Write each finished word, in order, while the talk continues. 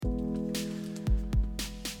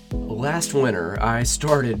Last winter, I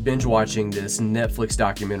started binge watching this Netflix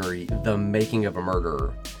documentary, The Making of a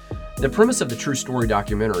Murderer. The premise of the true story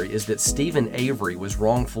documentary is that Steven Avery was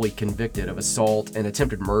wrongfully convicted of assault and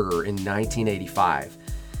attempted murder in 1985.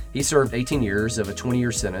 He served 18 years of a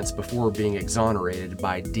 20-year sentence before being exonerated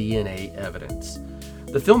by DNA evidence.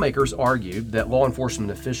 The filmmakers argued that law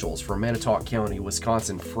enforcement officials from Manitowoc County,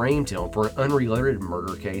 Wisconsin framed him for an unrelated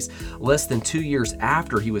murder case less than 2 years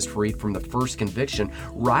after he was freed from the first conviction,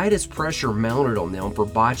 right as pressure mounted on them for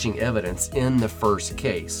botching evidence in the first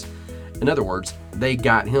case. In other words, they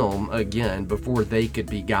got him again before they could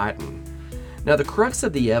be gotten. Now, the crux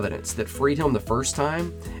of the evidence that freed him the first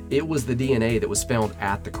time, it was the DNA that was found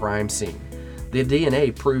at the crime scene. The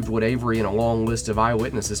DNA proved what Avery and a long list of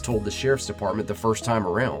eyewitnesses told the sheriff's department the first time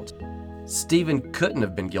around. Steven couldn't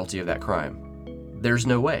have been guilty of that crime. There's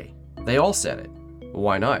no way. They all said it.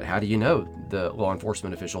 Why not? How do you know? The law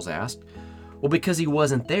enforcement officials asked. Well, because he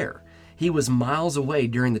wasn't there. He was miles away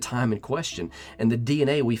during the time in question, and the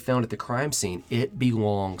DNA we found at the crime scene, it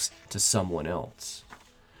belongs to someone else.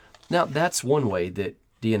 Now, that's one way that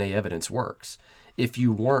DNA evidence works. If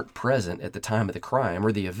you weren't present at the time of the crime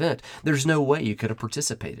or the event, there's no way you could have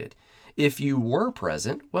participated. If you were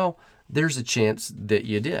present, well, there's a chance that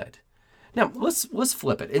you did. Now, let's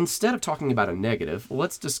flip it. Instead of talking about a negative,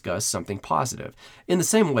 let's discuss something positive. In the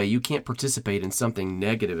same way, you can't participate in something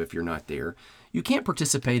negative if you're not there. You can't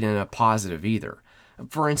participate in a positive either.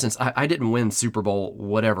 For instance, I didn't win Super Bowl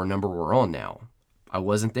whatever number we're on now. I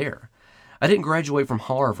wasn't there. I didn't graduate from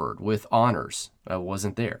Harvard with honors. I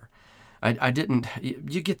wasn't there. I didn't,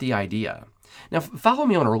 you get the idea. Now, follow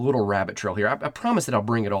me on a little rabbit trail here. I promise that I'll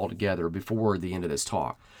bring it all together before the end of this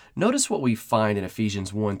talk. Notice what we find in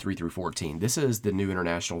Ephesians 1, 3 through 14. This is the New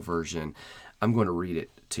International Version. I'm going to read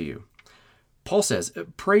it to you. Paul says,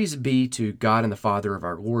 "Praise be to God and the Father of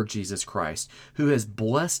our Lord Jesus Christ, who has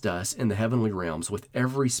blessed us in the heavenly realms with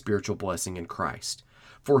every spiritual blessing in Christ.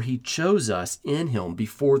 For he chose us in him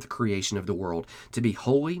before the creation of the world to be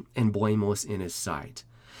holy and blameless in his sight.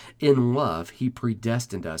 In love, he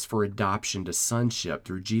predestined us for adoption to sonship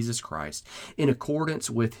through Jesus Christ, in accordance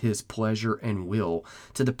with his pleasure and will,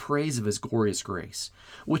 to the praise of his glorious grace,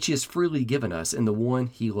 which he has freely given us in the one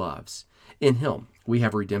he loves. In him we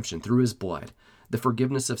have redemption through his blood, the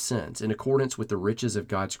forgiveness of sins, in accordance with the riches of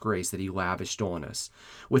God's grace that he lavished on us.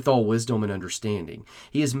 With all wisdom and understanding,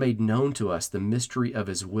 he has made known to us the mystery of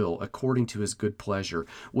his will, according to his good pleasure,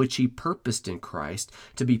 which he purposed in Christ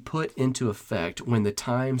to be put into effect when the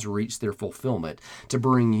times reach their fulfillment, to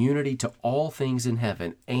bring unity to all things in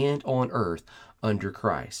heaven and on earth under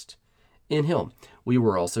Christ. In him we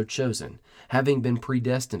were also chosen, having been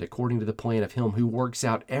predestined according to the plan of him who works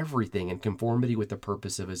out everything in conformity with the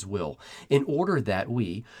purpose of his will, in order that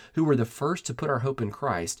we, who were the first to put our hope in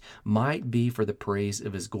Christ, might be for the praise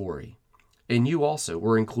of his glory. And you also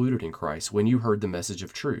were included in Christ when you heard the message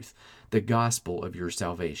of truth, the gospel of your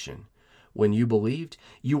salvation. When you believed,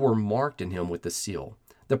 you were marked in him with the seal,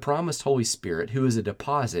 the promised Holy Spirit, who is a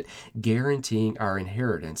deposit guaranteeing our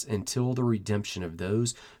inheritance until the redemption of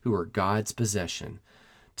those who are God's possession,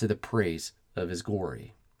 to the praise of his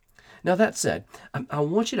glory." Now, that said, I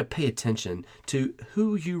want you to pay attention to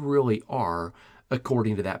who you really are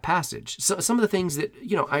according to that passage. So some of the things that,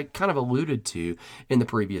 I kind of alluded to in the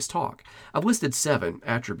previous talk. I've listed 7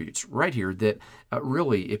 attributes right here that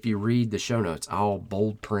really, if you read the show notes, I'll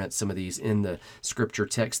bold print some of these in the scripture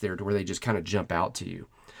text there to where they just kind of jump out to you.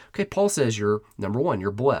 Okay, Paul says you're, number 1,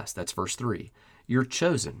 you're blessed. That's verse 3. You're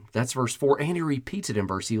chosen. That's verse 4. And he repeats it in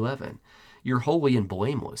verse 11. You're holy and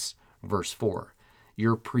blameless. Verse 4.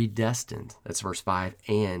 You're predestined. That's verse 5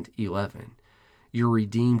 and 11. You're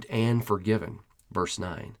redeemed and forgiven. Verse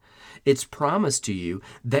 9. It's promised to you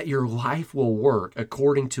that your life will work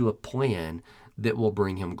according to a plan that will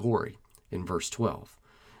bring him glory. In verse 12.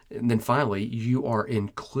 And then finally, you are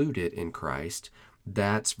included in Christ.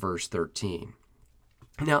 That's verse 13.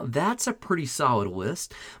 Now, that's a pretty solid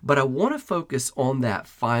list, but I want to focus on that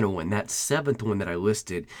final one, that 7th one that I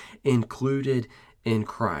listed, included in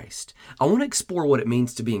Christ. I want to explore what it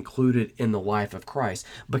means to be included in the life of Christ,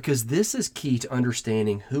 because this is key to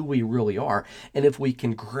understanding who we really are. And if we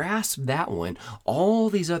can grasp that one,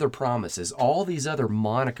 all these other promises, all these other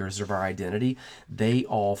monikers of our identity, they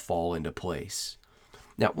all fall into place.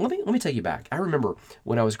 Now, let me take you back. I remember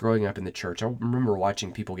when I was growing up in the church, I remember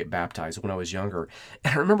watching people get baptized when I was younger.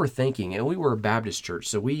 And I remember thinking, and we were a Baptist church,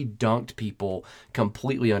 so we dunked people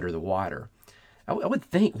completely under the water. I would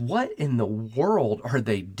think, what in the world are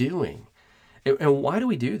they doing? And why do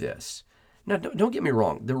we do this? Now, don't get me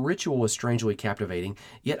wrong. The ritual was strangely captivating,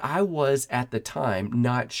 yet I was, at the time,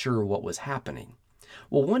 not sure what was happening.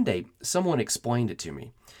 Well, one day, someone explained it to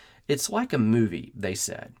me. It's like a movie, they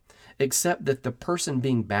said, except that the person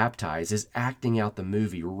being baptized is acting out the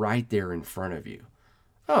movie right there in front of you.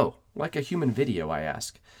 Oh, like a human video, I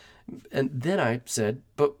asked. And then I said,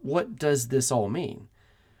 but what does this all mean?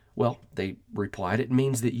 Well, they replied, it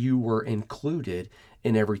means that you were included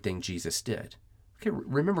in everything Jesus did. Okay,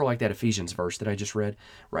 remember like that Ephesians verse that I just read?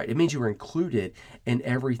 Right, it means you were included in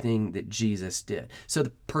everything that Jesus did. So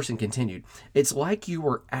the person continued, it's like you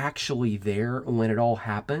were actually there when it all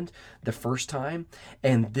happened the first time,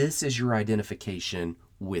 and this is your identification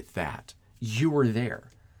with that. You were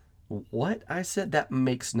there. What? I said, that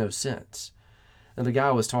makes no sense. And the guy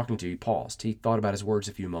I was talking to, he paused. He thought about his words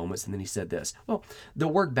a few moments, and then he said this. Well, the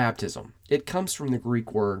word baptism, it comes from the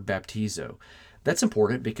Greek word baptizo. That's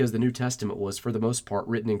important because the New Testament was, for the most part,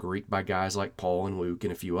 written in Greek by guys like Paul and Luke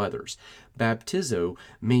and a few others. Baptizo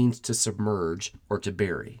means to submerge or to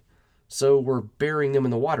bury. So we're burying them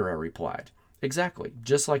in the water, I replied. Exactly,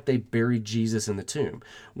 just like they buried Jesus in the tomb.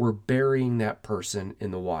 We're burying that person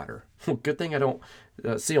in the water. Well, good thing I don't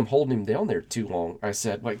see them holding him down there too long. I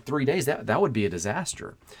said, like 3 days, that would be a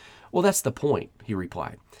disaster. Well, that's the point, he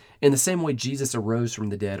replied. In the same way Jesus arose from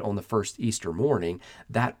the dead on the first Easter morning,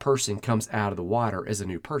 that person comes out of the water as a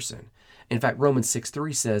new person. In fact, Romans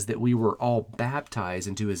 6:3 says that we were all baptized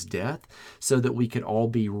into his death so that we could all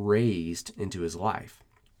be raised into his life.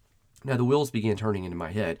 Now, the wheels began turning into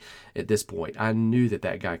my head at this point. I knew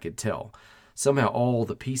that guy could tell. Somehow all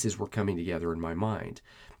the pieces were coming together in my mind.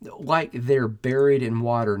 Like they're buried in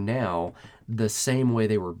water now, the same way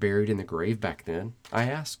they were buried in the grave back then, I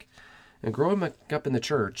asked. And growing up in the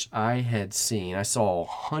church, I saw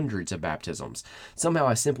hundreds of baptisms. Somehow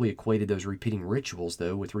I simply equated those repeating rituals,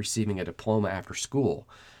 though, with receiving a diploma after school,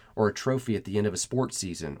 or a trophy at the end of a sports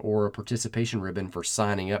season, or a participation ribbon for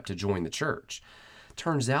signing up to join the church.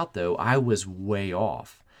 Turns out, though, I was way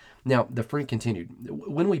off. Now, the friend continued,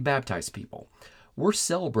 when we baptize people, we're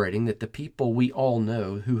celebrating that the people we all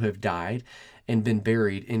know who have died and been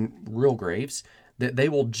buried in real graves, that they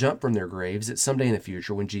will jump from their graves at some day in the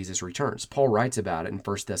future when Jesus returns. Paul writes about it in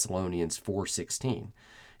 1 Thessalonians 4:16. He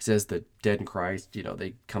says the dead in Christ,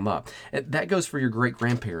 they come up. And that goes for your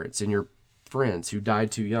great-grandparents and your friends who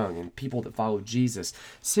died too young and people that followed Jesus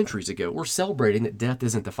centuries ago. We're celebrating that death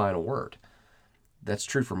isn't the final word. That's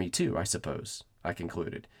true for me too, I suppose, I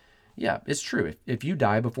concluded. Yeah, it's true. If you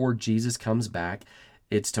die before Jesus comes back,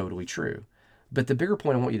 it's totally true. But the bigger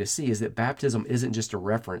point I want you to see is that baptism isn't just a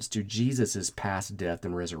reference to Jesus' past death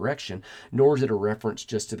and resurrection, nor is it a reference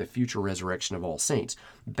just to the future resurrection of all saints.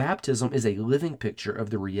 Baptism is a living picture of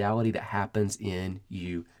the reality that happens in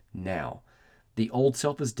you now. The old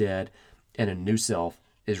self is dead, and a new self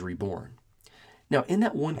is reborn. Now, in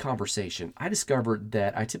that one conversation, I discovered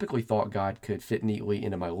that I typically thought God could fit neatly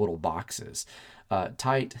into my little boxes,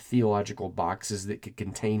 tight theological boxes that could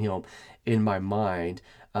contain him in my mind,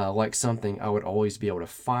 like something I would always be able to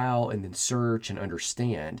file and then search and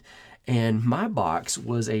understand. And my box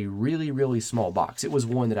was a really, really small box. It was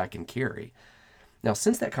one that I can carry. Now,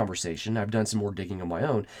 since that conversation, I've done some more digging on my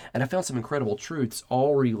own, and I found some incredible truths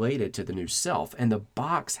all related to the new self. And the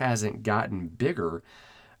box hasn't gotten bigger.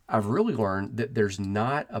 I've really learned that there's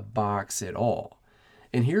not a box at all.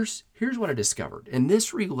 And here's what I discovered. And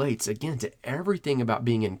this relates, again, to everything about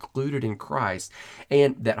being included in Christ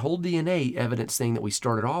and that whole DNA evidence thing that we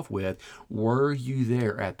started off with. Were you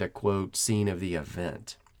there at the, quote, scene of the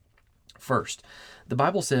event? First, the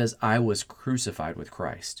Bible says, I was crucified with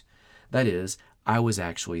Christ. That is, I was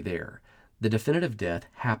actually there. The definitive death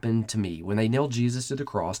happened to me. When they nailed Jesus to the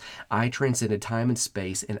cross, I transcended time and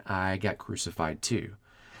space, and I got crucified too.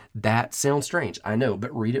 That sounds strange, I know,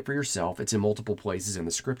 but read it for yourself. It's in multiple places in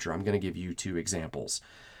the scripture. I'm going to give you 2 examples.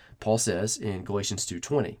 Paul says in Galatians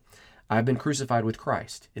 2:20, I've been crucified with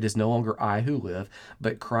Christ. It is no longer I who live,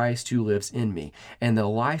 but Christ who lives in me. And the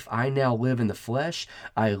life I now live in the flesh,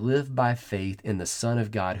 I live by faith in the Son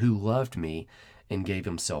of God who loved me and gave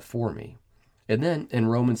himself for me. And then in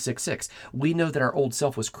Romans 6:6, we know that our old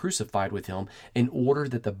self was crucified with him in order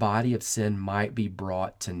that the body of sin might be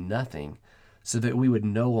brought to nothing, so that we would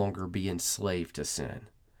no longer be enslaved to sin.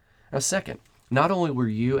 Now, second, not only were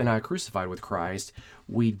you and I crucified with Christ,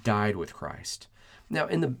 we died with Christ. Now,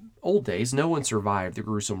 in the old days, no one survived the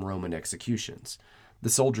gruesome Roman executions.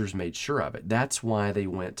 The soldiers made sure of it. That's why they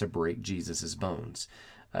went to break Jesus' bones.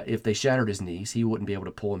 If they shattered his knees, he wouldn't be able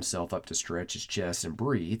to pull himself up to stretch his chest and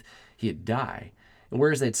breathe. He'd die. And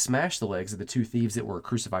whereas they'd smashed the legs of the 2 thieves that were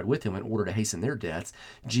crucified with him in order to hasten their deaths,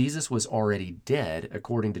 Jesus was already dead,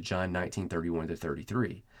 according to John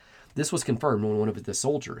 19:31-33. This was confirmed when one of the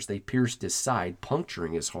soldiers, they pierced his side,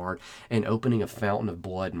 puncturing his heart and opening a fountain of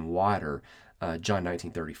blood and water, John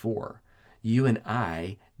 19:34. You and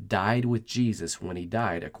I died with Jesus when he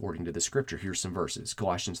died according to the scripture. Here's some verses.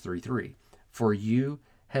 Colossians 3:3. For you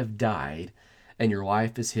have died, and your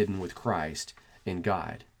life is hidden with Christ in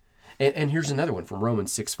God. And here's another one from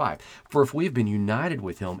Romans 6:5. For if we have been united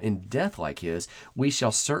with him in death like his, we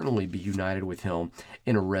shall certainly be united with him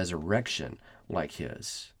in a resurrection like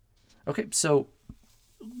his. Okay, so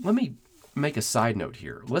let me make a side note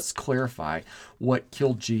here. Let's clarify what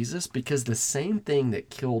killed Jesus, because the same thing that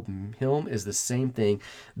killed him is the same thing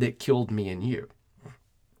that killed me and you.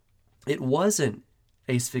 It wasn't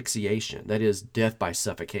asphyxiation, that is, death by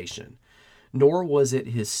suffocation. Nor was it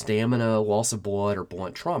his stamina, loss of blood, or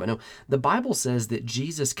blunt trauma. No, the Bible says that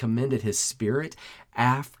Jesus commended his spirit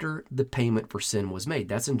after the payment for sin was made.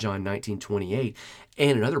 That's in John 19:28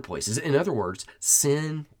 and in other places. In other words,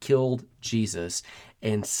 sin killed Jesus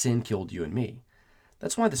and sin killed you and me.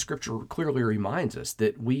 That's why the scripture clearly reminds us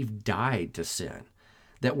that we've died to sin,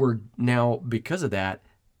 that we're now, because of that,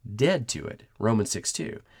 dead to it. Romans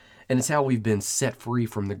 6:2. And it's how we've been set free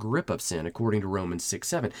from the grip of sin, according to Romans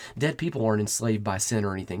 6:7. Dead people aren't enslaved by sin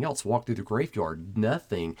or anything else. Walk through the graveyard.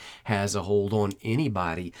 Nothing has a hold on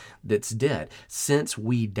anybody that's dead. Since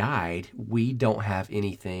we died, we don't have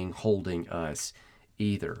anything holding us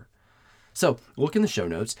either. So look in the show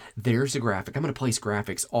notes. There's a graphic. I'm going to place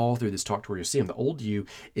graphics all through this talk to where you'll see them. The old you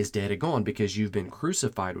is dead and gone because you've been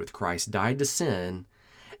crucified with Christ, died to sin.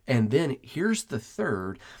 And then here's the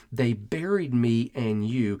third. They buried me and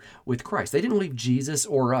you with Christ. They didn't leave Jesus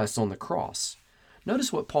or us on the cross.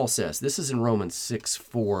 Notice what Paul says. This is in Romans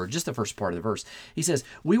 6:4, just the first part of the verse. He says,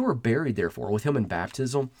 we were buried, therefore, with him in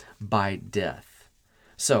baptism by death.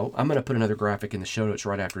 So I'm going to put another graphic in the show notes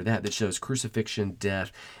right after that shows crucifixion,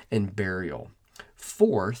 death, and burial.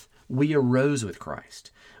 Fourth, we arose with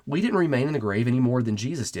Christ. We didn't remain in the grave any more than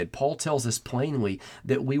Jesus did. Paul tells us plainly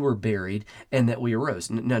that we were buried and that we arose.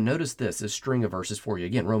 Now notice this, a string of verses for you.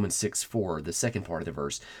 Again, Romans 6:4, the second part of the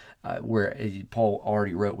verse, where Paul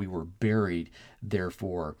already wrote, we were buried,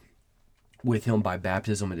 therefore, with him by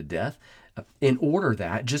baptism into death, in order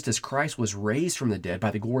that, just as Christ was raised from the dead by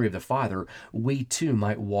the glory of the Father, we too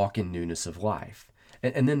might walk in newness of life.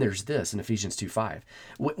 And then there's this in Ephesians 2:5.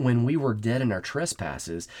 When we were dead in our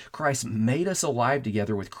trespasses, Christ made us alive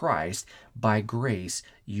together with Christ. By grace,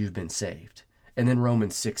 you've been saved. And then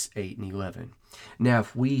Romans 6:8 and 11. Now,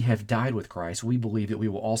 if we have died with Christ, we believe that we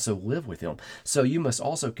will also live with him. So you must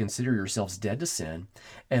also consider yourselves dead to sin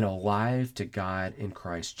and alive to God in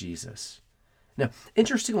Christ Jesus. Now,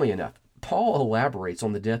 interestingly enough, Paul elaborates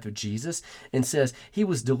on the death of Jesus and says he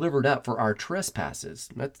was delivered up for our trespasses.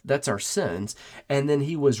 That's our sins. And then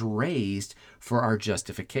he was raised for our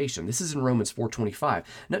justification. This is in Romans 4:25.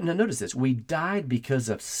 Now notice this. We died because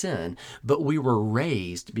of sin, but we were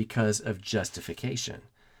raised because of justification.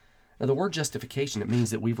 Now the word justification, it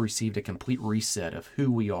means that we've received a complete reset of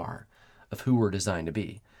who we are, of who we're designed to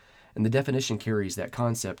be. And the definition carries that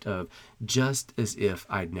concept of just as if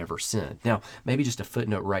I'd never sinned. Now, maybe just a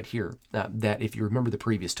footnote right here, that if you remember the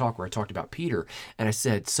previous talk where I talked about Peter, and I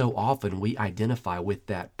said so often we identify with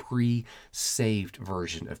that pre-saved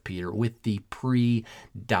version of Peter, with the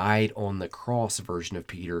pre-died on the cross version of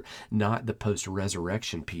Peter, not the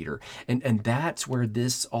post-resurrection Peter. And that's where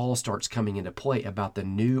this all starts coming into play about the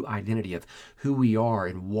new identity of who we are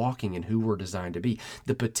and walking in who we're designed to be.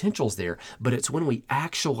 The potential's there, but it's when we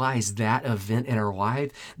actualize that event in our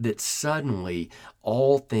life that suddenly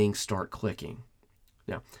all things start clicking.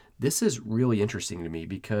 Now, this is really interesting to me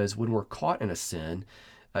because when we're caught in a sin,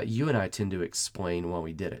 you and I tend to explain why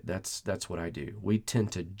we did it. That's what I do. We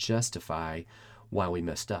tend to justify why we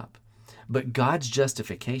messed up. But God's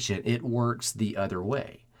justification, it works the other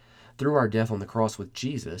way. Through our death on the cross with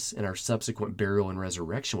Jesus and our subsequent burial and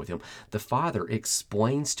resurrection with him, the Father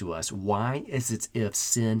explains to us why it's as if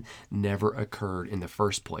sin never occurred in the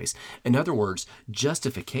first place. In other words,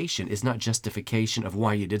 justification is not justification of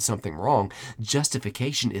why you did something wrong.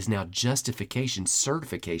 Justification is now justification,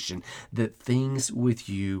 certification that things with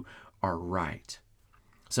you are right.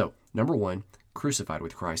 So, number one, crucified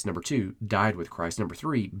with Christ. Number two, died with Christ. Number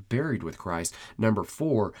three, buried with Christ. Number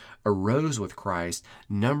four, arose with Christ.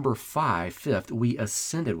 Number five, fifth, we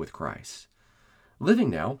ascended with Christ. Living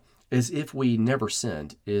now as if we never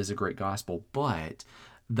sinned is a great gospel, but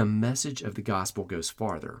the message of the gospel goes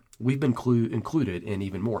farther. We've been included in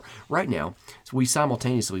even more. Right now, we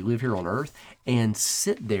simultaneously live here on earth and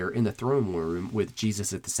sit there in the throne room with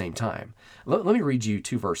Jesus at the same time. Let me read you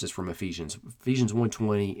two verses from Ephesians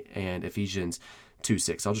 1:20 and Ephesians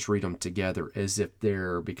 2:6. I'll just read them together as if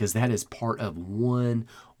they're, because that is part of one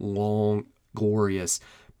long, glorious,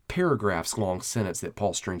 paragraphs long sentence that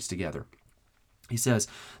Paul strings together. He says,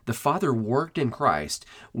 the Father worked in Christ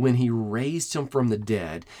when he raised him from the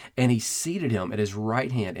dead, and he seated him at his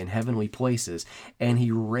right hand in heavenly places, and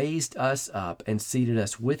he raised us up and seated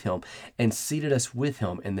us with him, and seated us with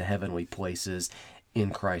him in the heavenly places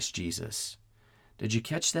in Christ Jesus. Did you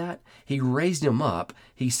catch that? He raised him up,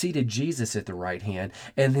 he seated Jesus at the right hand,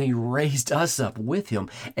 and then he raised us up with him,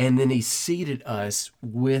 and then he seated us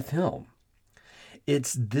with him.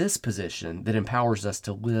 It's this position that empowers us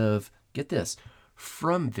to live, get this,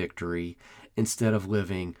 from victory instead of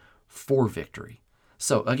living for victory.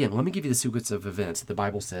 So again, let me give you the sequence of events that the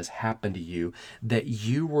Bible says happened to you, that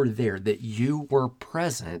you were there, that you were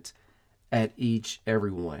present at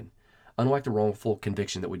every one. Unlike the wrongful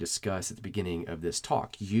conviction that we discussed at the beginning of this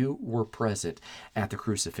talk, you were present at the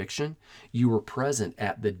crucifixion, you were present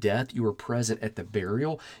at the death, you were present at the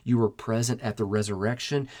burial, you were present at the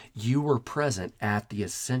resurrection, you were present at the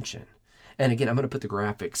ascension. And again, I'm going to put the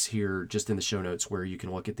graphics here just in the show notes where you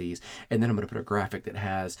can look at these. And then I'm going to put a graphic that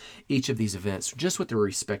has each of these events just with their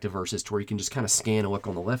respective verses to where you can just kind of scan and look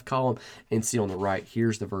on the left column and see on the right,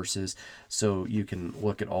 here's the verses. So you can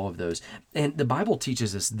look at all of those. And the Bible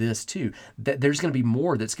teaches us this too, that there's going to be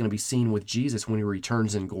more that's going to be seen with Jesus when he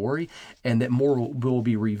returns in glory, and that more will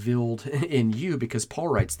be revealed in you, because Paul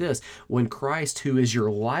writes this, when Christ, who is your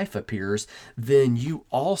life, appears, then you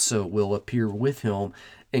also will appear with him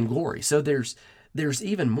in glory. So there's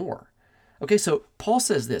even more. Okay, so Paul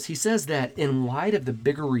says this. He says that in light of the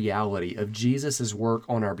bigger reality of Jesus' work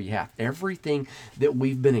on our behalf, everything that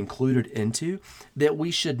we've been included into, that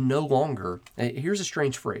we should no longer, here's a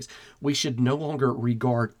strange phrase, we should no longer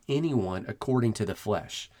regard anyone according to the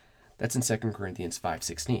flesh. That's in 2 Corinthians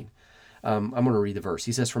 5:16. I'm going to read the verse.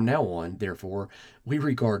 He says, from now on, therefore, we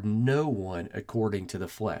regard no one according to the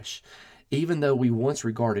flesh. Even though we once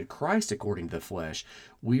regarded Christ according to the flesh,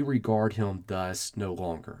 we regard him thus no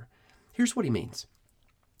longer. Here's what he means.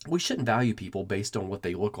 We shouldn't value people based on what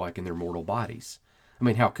they look like in their mortal bodies. I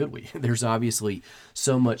mean, how could we? There's obviously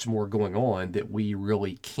so much more going on that we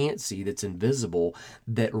really can't see, that's invisible,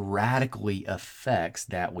 that radically affects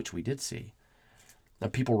that which we did see. Now,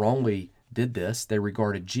 people wrongly did this. They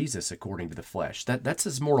regarded Jesus according to the flesh. That's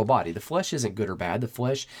his mortal body. The flesh isn't good or bad. The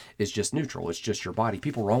flesh is just neutral. It's just your body.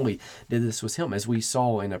 People wrongly did this with him. As we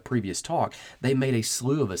saw in a previous talk, they made a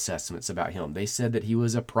slew of assessments about him. They said that he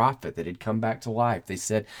was a prophet that had come back to life. They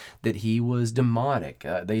said that he was demonic.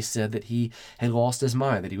 They said that he had lost his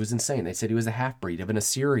mind, that he was insane. They said he was a half-breed of an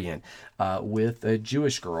Assyrian with a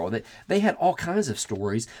Jewish girl. They had all kinds of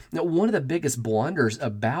stories. Now, one of the biggest blunders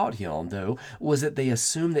about him, though, was that they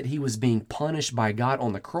assumed that he was being punished by God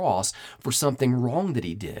on the cross for something wrong that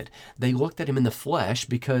he did. They looked at him in the flesh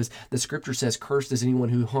because the scripture says, cursed is anyone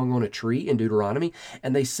who hung on a tree in Deuteronomy.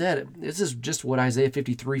 And they said, this is just what Isaiah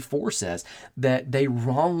 53:4 says, that they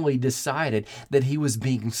wrongly decided that he was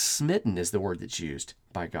being smitten, is the word that's used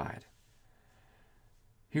by God.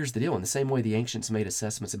 Here's the deal. In the same way the ancients made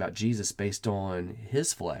assessments about Jesus based on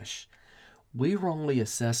his flesh, we wrongly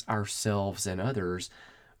assess ourselves and others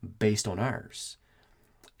based on ours.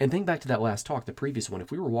 And think back to that last talk, the previous one. If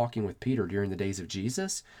we were walking with Peter during the days of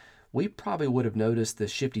Jesus, we probably would have noticed the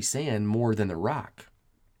shifty sand more than the rock,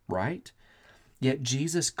 right? Yet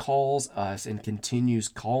Jesus calls us and continues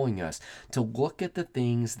calling us to look at the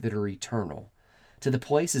things that are eternal, to the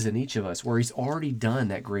places in each of us where he's already done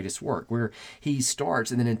that greatest work, where he starts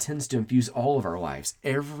and then intends to infuse all of our lives,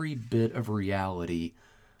 every bit of reality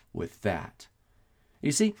with that.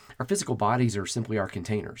 You see, our physical bodies are simply our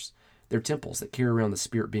containers. They're temples that carry around the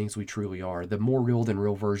spirit beings we truly are, the more real than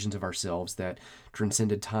real versions of ourselves that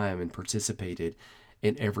transcended time and participated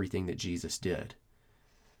in everything that Jesus did.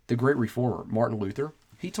 The great reformer, Martin Luther,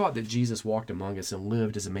 he taught that Jesus walked among us and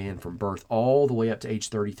lived as a man from birth all the way up to age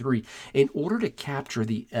 33 in order to capture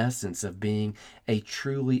the essence of being a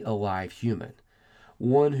truly alive human,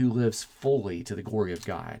 one who lives fully to the glory of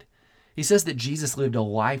God. He says that Jesus lived a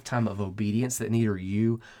lifetime of obedience that neither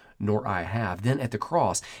you nor I have. Then at the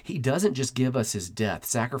cross, he doesn't just give us his death,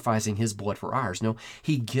 sacrificing his blood for ours. No,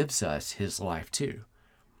 he gives us his life too.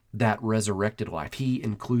 That resurrected life. He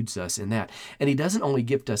includes us in that. And he doesn't only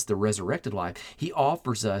gift us the resurrected life, he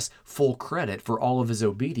offers us full credit for all of his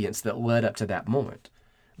obedience that led up to that moment,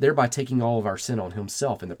 thereby taking all of our sin on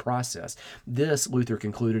himself in the process. This, Luther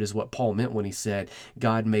concluded, is what Paul meant when he said,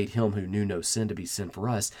 God made him who knew no sin to be sin for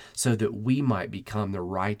us, so that we might become the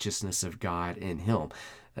righteousness of God in him.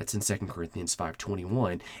 That's in 2 Corinthians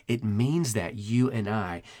 5:21. It means that you and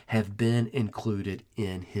I have been included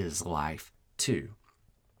in his life too.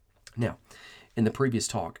 Now, in the previous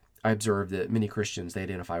talk, I observed that many Christians, they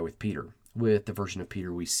identify with Peter, with the version of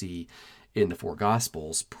Peter we see in the four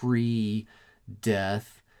Gospels,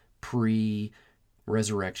 pre-death, pre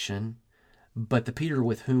resurrection. But the Peter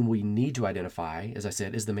with whom we need to identify, as I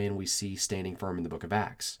said, is the man we see standing firm in the book of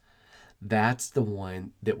Acts. That's the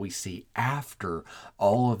one that we see after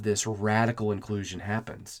all of this radical inclusion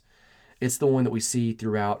happens. It's the one that we see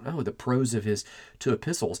throughout the prose of his 2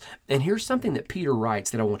 epistles. And here's something that Peter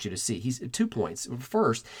writes that I want you to see. He's 2 points.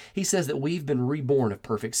 First, he says that we've been reborn of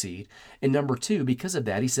perfect seed. And number 2, because of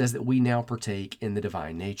that, he says that we now partake in the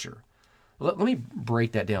divine nature. Let me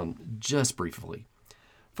break that down just briefly.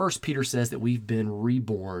 First, Peter says that we've been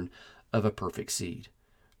reborn of a perfect seed.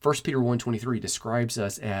 1 Peter 1:23 describes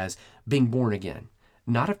us as being born again,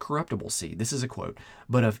 not of corruptible seed, this is a quote,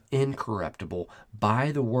 but of incorruptible,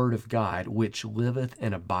 by the word of God, which liveth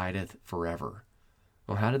and abideth forever.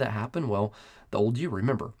 Well, how did that happen? Well, the old you,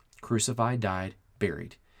 remember, crucified, died,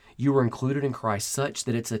 buried. You were included in Christ such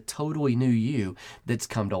that it's a totally new you that's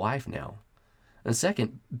come to life now. And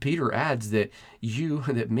second, Peter adds that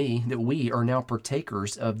we are now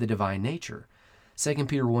partakers of the divine nature. 2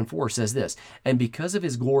 Peter 1:4 says this, and because of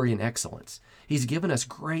his glory and excellence, he's given us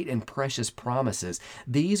great and precious promises.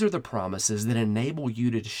 These are the promises that enable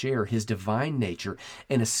you to share his divine nature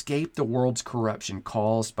and escape the world's corruption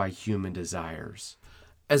caused by human desires.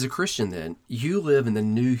 As a Christian, then, you live in the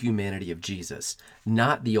new humanity of Jesus,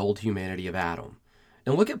 not the old humanity of Adam.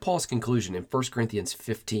 And look at Paul's conclusion in 1 Corinthians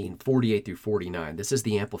 15:48 through 49. This is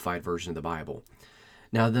the Amplified version of the Bible.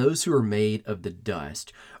 Now those who are made of the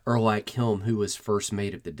dust are like him who was first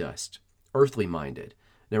made of the dust, earthly minded.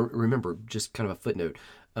 Now remember, just kind of a footnote,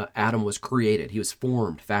 Adam was created. He was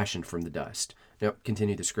formed, fashioned from the dust. Now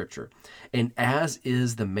continue the scripture. And as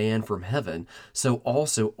is the man from heaven, so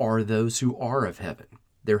also are those who are of heaven.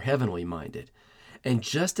 They're heavenly minded. And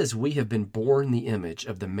just as we have been born the image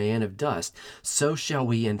of the man of dust, so shall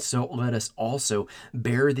we, and so let us also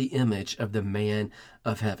bear the image of the man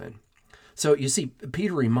of heaven. So you see,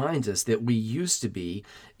 Peter reminds us that we used to be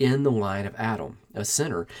in the line of Adam, a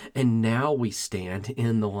sinner, and now we stand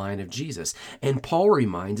in the line of Jesus. And Paul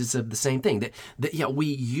reminds us of the same thing, that we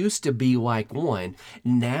used to be like one,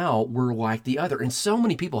 now we're like the other. And so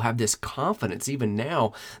many people have this confidence even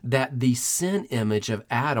now that the sin image of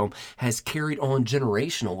Adam has carried on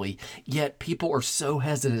generationally, yet people are so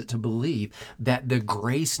hesitant to believe that the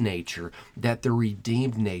grace nature, that the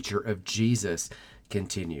redeemed nature of Jesus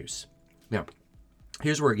continues. Now,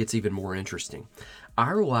 here's where it gets even more interesting.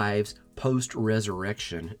 Our lives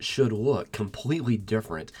post-resurrection should look completely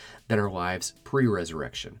different than our lives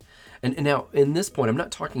pre-resurrection. And now, in this point, I'm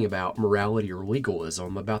not talking about morality or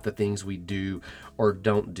legalism, about the things we do or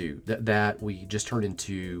don't do, that we just turn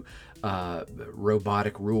into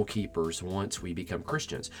robotic rule keepers once we become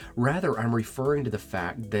Christians. Rather, I'm referring to the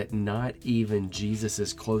fact that not even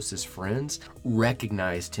Jesus's closest friends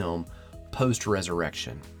recognized him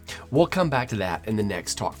post-resurrection. We'll come back to that in the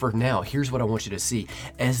next talk. For now, here's what I want you to see,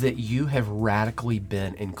 is that you have radically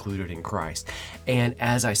been included in Christ. And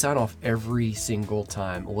as I sign off every single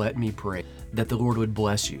time, let me pray that the Lord would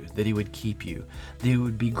bless you, that he would keep you, that he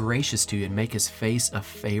would be gracious to you and make his face a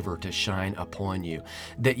favor to shine upon you,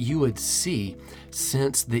 that you would see,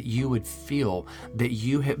 sense, that you would feel that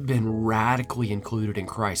you have been radically included in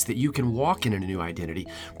Christ, that you can walk in a new identity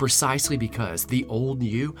precisely because the old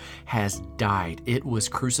you has died. It was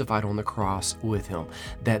crucified on the cross with him,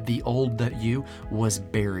 that the old you was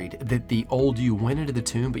buried, that the old you went into the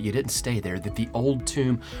tomb, but you didn't stay there, that the old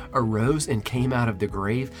tomb arose and came out of the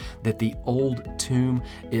grave, that the old tomb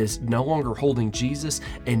is no longer holding Jesus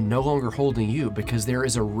and no longer holding you, because there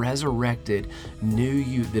is a resurrected new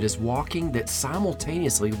you that is walking, that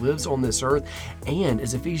simultaneously lives on this earth, and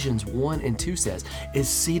as Ephesians 1:2 says, is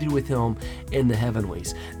seated with him in the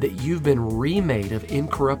heavenlies, that you've been remade of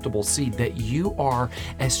incorruptible seed, that you are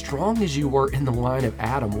as strong as you were in the line of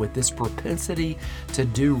Adam with this propensity to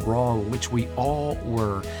do wrong, which we all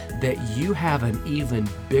were, that you have an even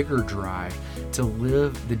bigger drive to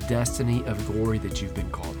live the destiny of glory that you've been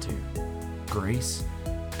called to. Grace,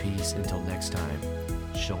 peace, until next time.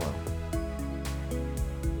 Shalom.